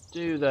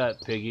do that,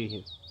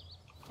 piggy.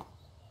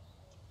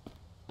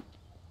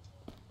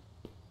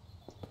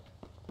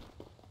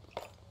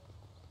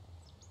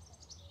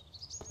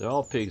 There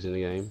are pigs in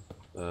the game.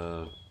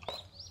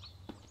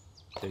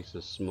 Takes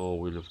a small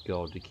will of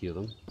God to kill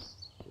them.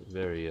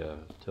 Very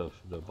tough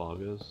little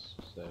buggers.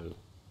 So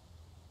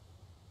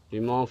be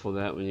mindful of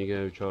that when you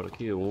go try to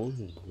kill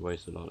one. You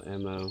waste a lot of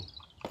ammo.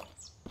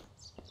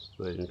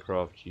 Go ahead and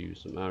craft you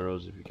some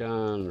arrows if you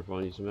can, or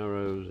find you some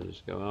arrows and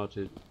just go out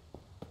it.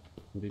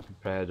 And be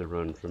prepared to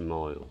run for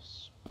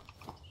miles.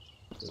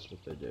 That's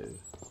what they do.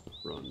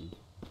 Run.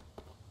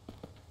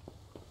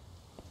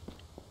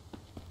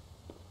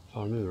 If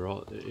I remember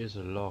right, there is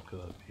a locker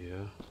up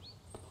here.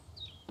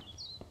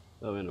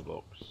 Oh, in a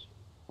box.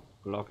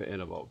 Locker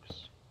in a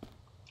box.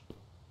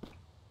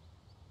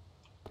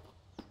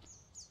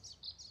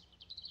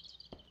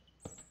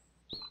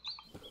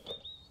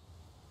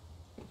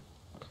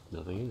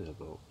 Nothing in that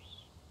box.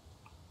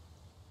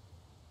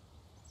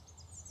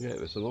 Yeah,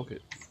 let's unlock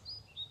it.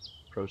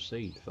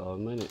 Proceed. 5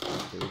 minutes.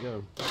 Here we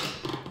go.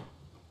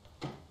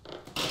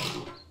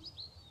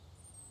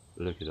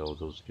 Look at all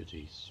those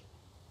goodies.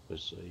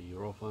 Let's see.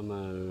 You're off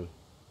ammo.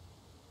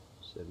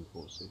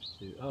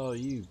 7.62. Oh,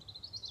 you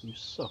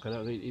suck. I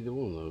don't need either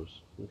one of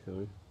those.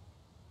 Okay.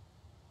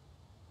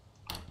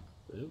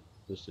 Well,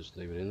 let's just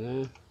leave it in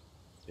there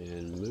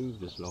and move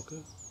this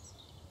locker.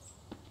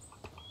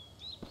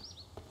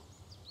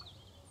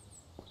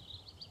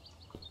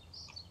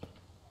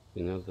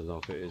 You know, the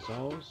locker is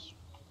ours,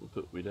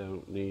 but we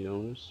don't need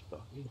on this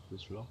bucket,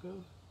 this locker.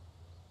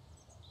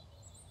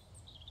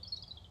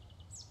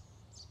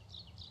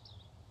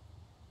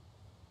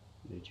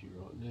 Need you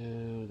right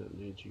now, don't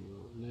need you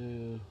right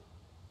now.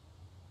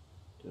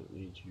 Don't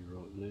need you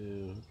right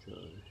now,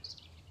 okay.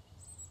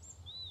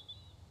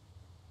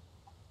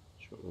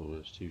 Shotgun,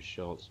 there's 2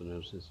 shots, and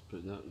there's just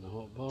putting that in the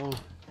hot bar.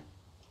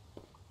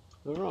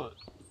 Alright,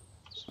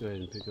 let's go ahead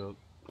and pick up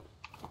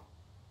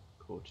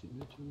 40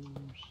 metals.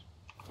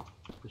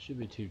 There should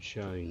be 2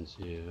 chains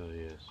here, oh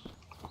yes.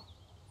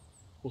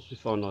 Once we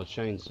find our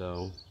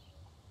chainsaw,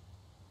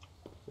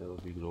 that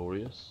would be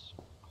glorious.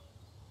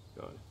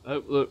 Go.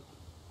 Oh, look!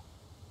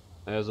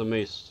 There's a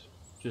mist.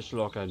 Just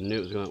like I knew it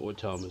was going to. What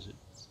time is it?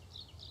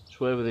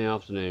 12 in the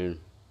afternoon.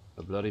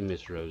 A bloody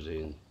mist rose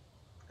in.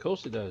 Of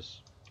course it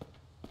does.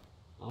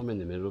 I'm in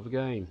the middle of a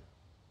game.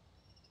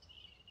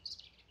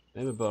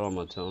 I'm about on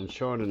my time. I'm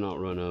trying to not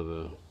run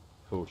over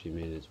 40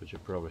 minutes, which I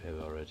probably have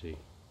already.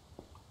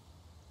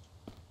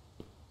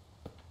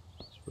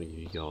 Just give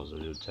you guys a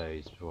little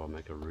taste before I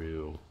make a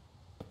real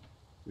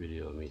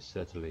video of me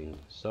settling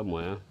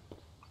somewhere.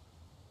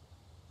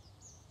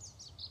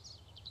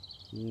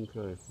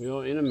 Okay, we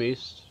are in a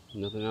mist.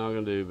 Nothing I'm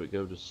gonna do but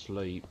go to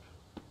sleep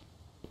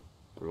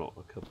for like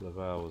a couple of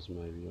hours,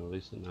 maybe, or at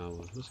least an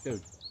hour. Let's go.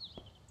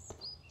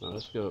 Right,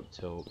 let's go up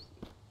top.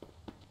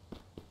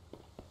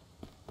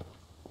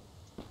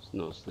 It's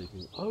not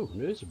sleeping. Oh,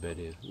 there's a bed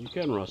here. You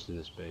can rest in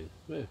this bed.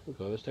 Yeah,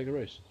 okay, let's take a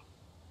rest.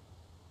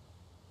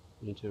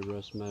 into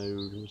rest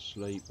mode. We'll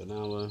sleep an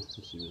hour.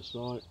 Let's see what it's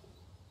like.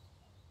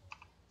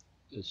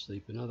 Let's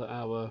sleep another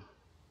hour.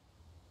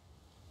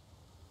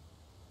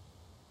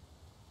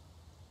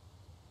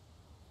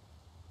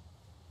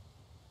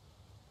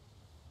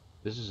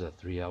 This is a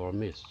 3-hour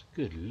mist.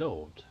 Good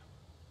lord.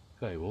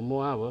 Okay, one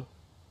more hour.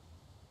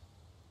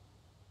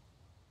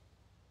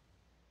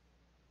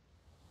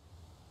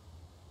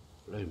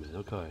 Blooming,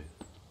 okay.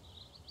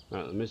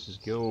 Right, the mist is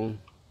gone.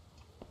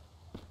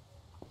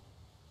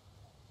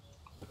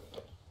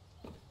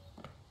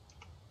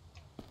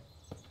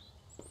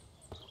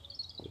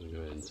 I'm gonna go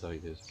ahead and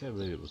take this. I can't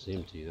believe it was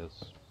empty.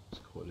 That's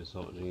quite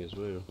disheartening as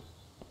well.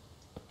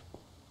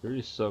 It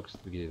really sucks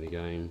at the beginning of the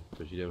game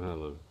because you don't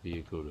have a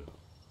vehicle to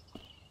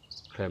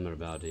clamber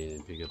about in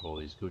and pick up all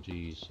these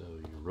goodies. So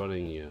you're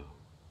running, you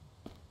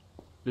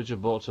put your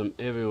bottom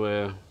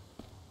everywhere.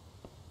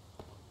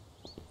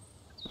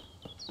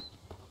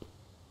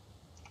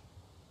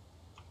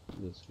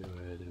 Let's go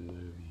ahead and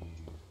move you.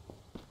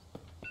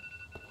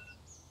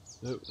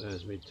 Oh,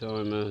 there's my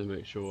timer to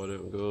make sure I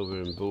don't go over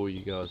and bore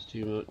you guys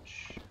too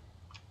much.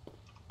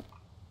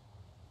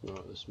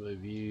 Right, let's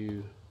move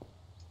you.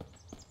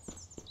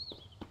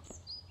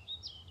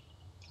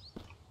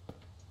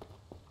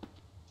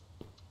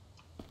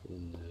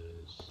 And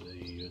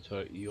see, you'll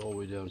take you all the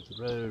way down to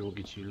the road. We'll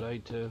get you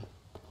later.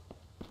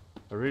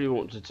 I really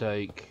want to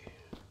take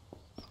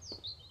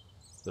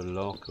the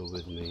locker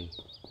with me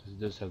because it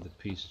does have the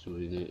pistol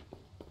in it.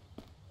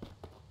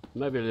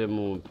 Maybe a little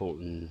more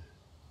important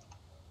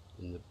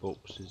than the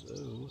boxes.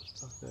 Oh,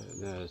 what's back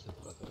there? No, there's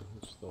nothing back there. I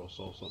just thought I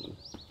saw something.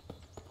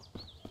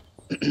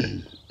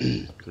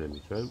 Clear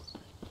me throat.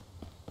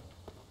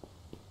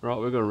 Right,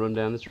 we're going to run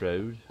down this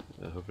road.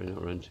 Hopefully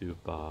not run to a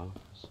bar.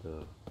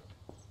 So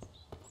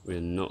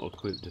we're not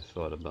equipped to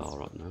fight a bar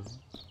right now.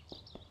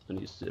 I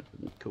need a sip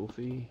of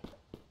coffee.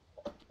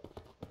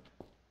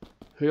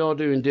 We are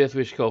doing Death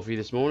Wish coffee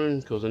this morning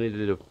because I needed a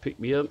little pick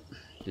me up.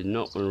 Did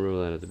not want to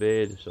roll out of the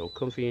bed, so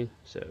comfy.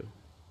 So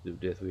do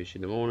Death Wish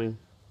in the morning.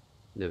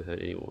 Never hurt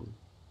anyone.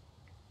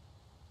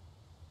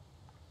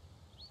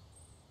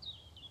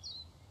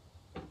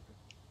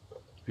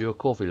 If you're a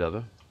coffee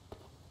lover,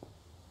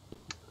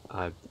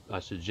 I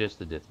suggest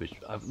the Death Wish.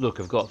 Look,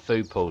 I've got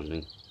food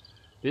poisoning.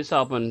 This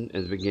happened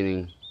at the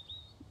beginning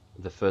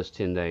of the first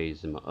 10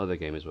 days in my other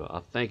game as well.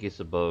 I think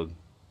it's a bug.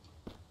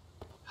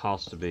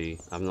 Has to be.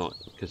 I've not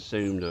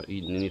consumed or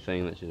eaten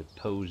anything that should have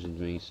poisoned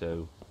me,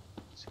 so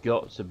it's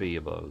got to be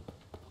a bug.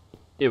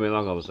 Anyway,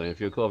 like I was saying, if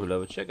you're a coffee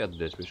lover, check out the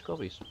Death Wish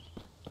coffees.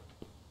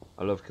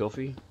 I love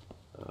coffee.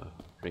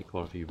 Drink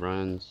quite a few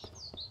brands.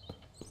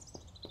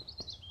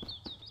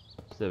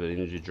 Instead of an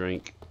energy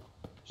drink,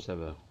 just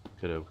have a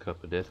good old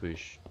cup of Death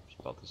Wish. It's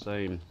about the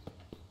same.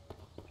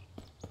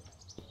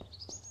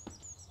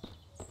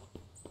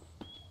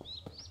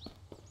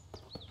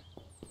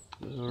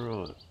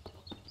 Alright.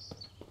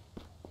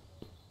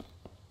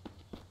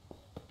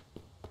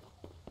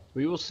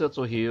 We will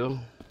settle here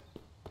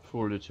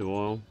for a little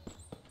while.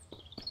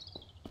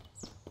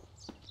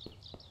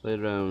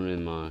 Later on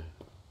in my,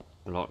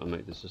 I'd like to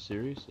make this a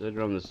series.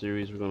 Later on in the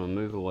series we're going to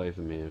move away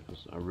from here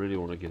because I really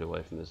want to get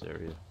away from this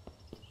area.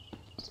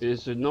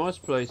 It's a nice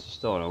place to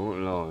start, I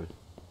won't lie.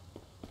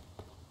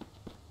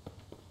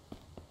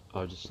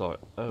 I just thought,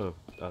 oh,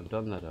 I've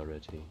done that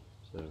already.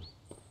 So,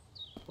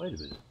 wait a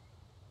minute.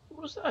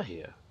 What was that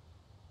here?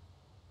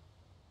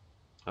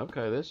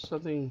 Okay, there's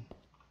something.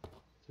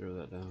 Throw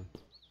that down.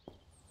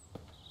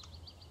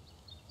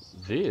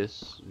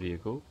 This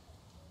vehicle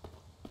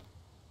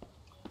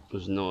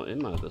was not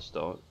in my other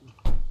start.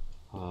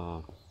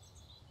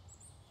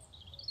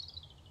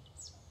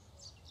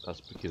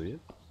 That's peculiar.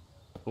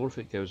 I wonder if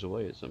it goes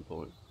away at some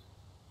point.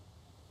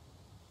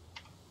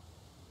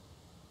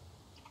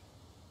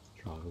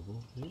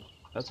 Drivable. Yeah.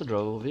 That's a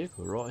drivable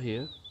vehicle right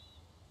here.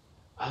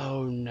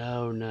 Oh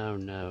no, no,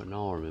 no.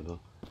 Now I remember.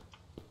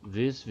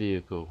 This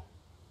vehicle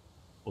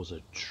was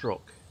a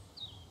truck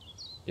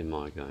in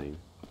my game.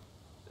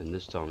 And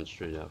this time it's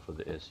straight out for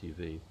the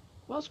SUV.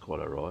 Well, that's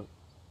quite alright.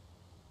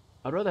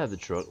 I'd rather have the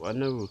truck. I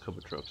know a couple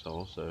of trucks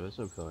are, so it's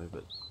okay,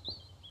 but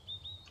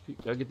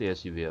I'll get the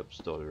SUV up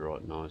started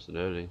right nice and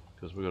early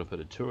because we're going to put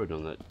a turret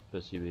on that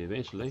SUV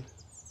eventually.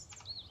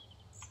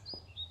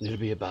 It'll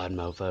be a bad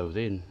mofo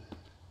then.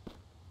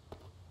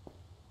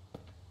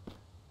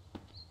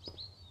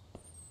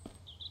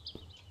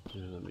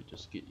 Let me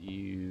just get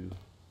you.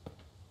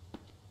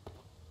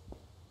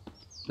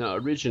 Now,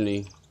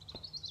 originally,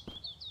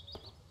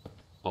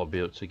 I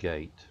built a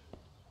gate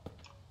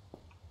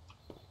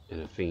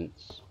and a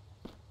fence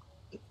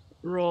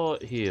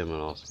right here. My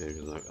last game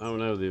was like, oh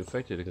no, the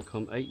infected can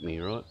come eat me,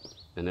 right?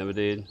 They never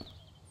did.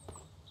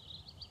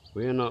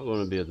 We are not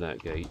going to build that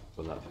gate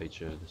or that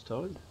feature this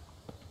time.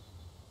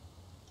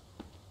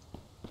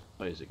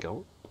 Where is it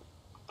going?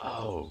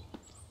 Oh,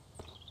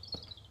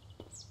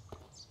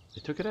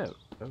 they took it out.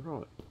 Oh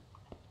right.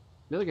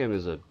 The other game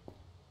is a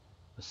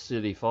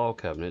silly file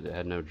cabinet that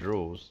had no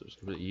drawers. It was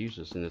completely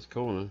useless in this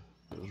corner.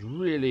 It was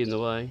really in the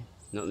way.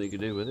 Nothing you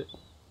could do with it.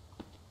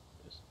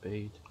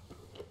 Speed.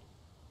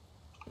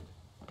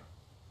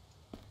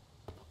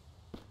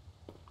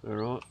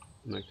 Alright,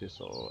 make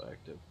this our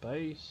active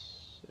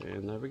base,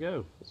 and there we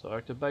go. It's our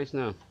active base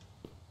now.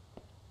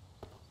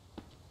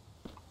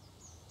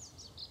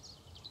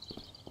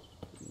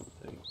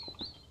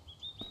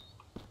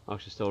 I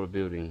actually started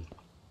building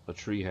a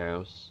tree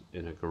house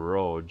in a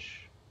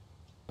garage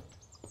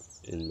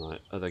in my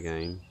other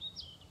game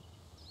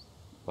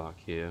back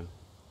here.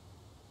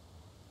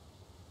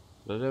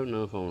 But I don't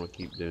know if I want to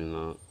keep doing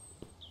that.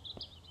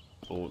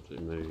 I want to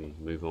maybe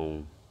move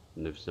on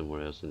and live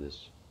somewhere else in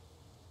this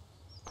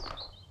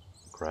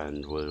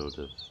grand world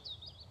of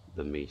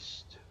the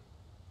Mist.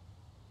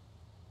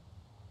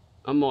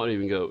 I might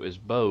even go as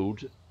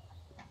bold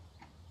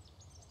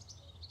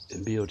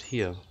and build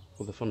here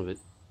for the fun of it.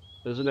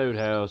 There's an old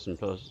house and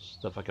plus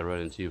stuff I can run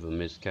into if the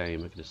Mist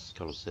came. I could just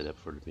kind of set up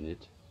for a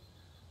minute.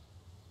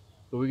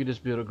 But we could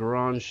just build a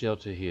ground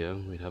shelter here.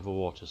 We'd have a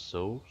water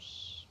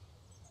source.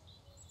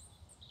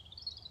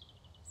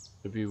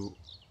 It'd be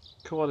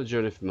quite a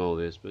journey from all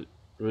this, but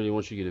really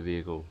once you get a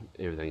vehicle,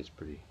 everything's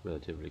pretty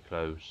relatively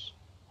close.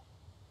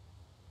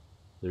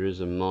 There is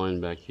a mine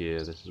back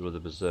here. This is where the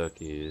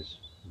berserk is.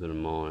 A bit of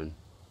mine.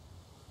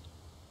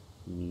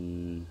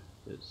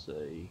 Let's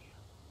see.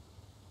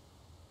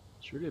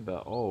 It's really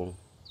about all.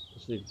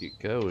 Just need to get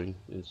going.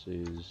 This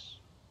is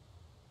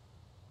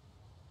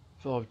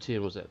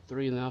 5:10. Was that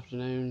 3 in the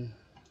afternoon?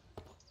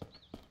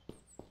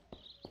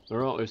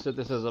 Alright, we've set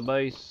this as a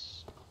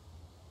base.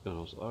 Got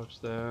those ox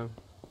there.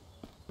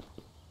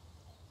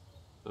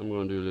 I'm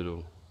going to do a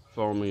little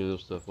farming and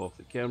stuff off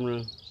the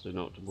camera, so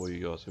not to bore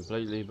you guys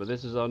completely. But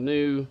this is our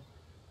new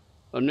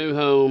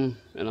home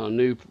and our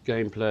new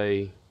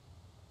gameplay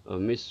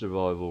of Mist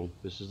Survival.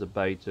 This is the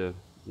beta.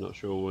 Not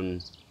sure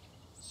when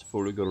it's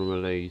fully going to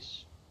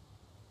release.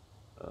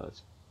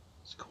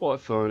 It's quite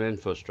fun and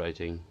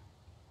frustrating,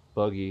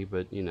 buggy,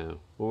 but you know,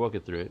 we'll work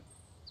it through it.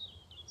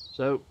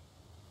 So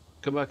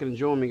come back and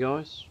join me,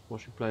 guys.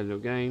 Watch me play a little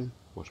game.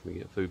 Watch me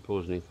get food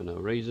poisoning for no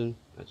reason.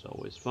 That's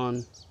always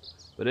fun.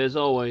 But as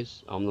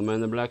always, I'm the man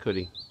in the black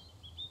hoodie.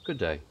 Good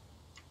day.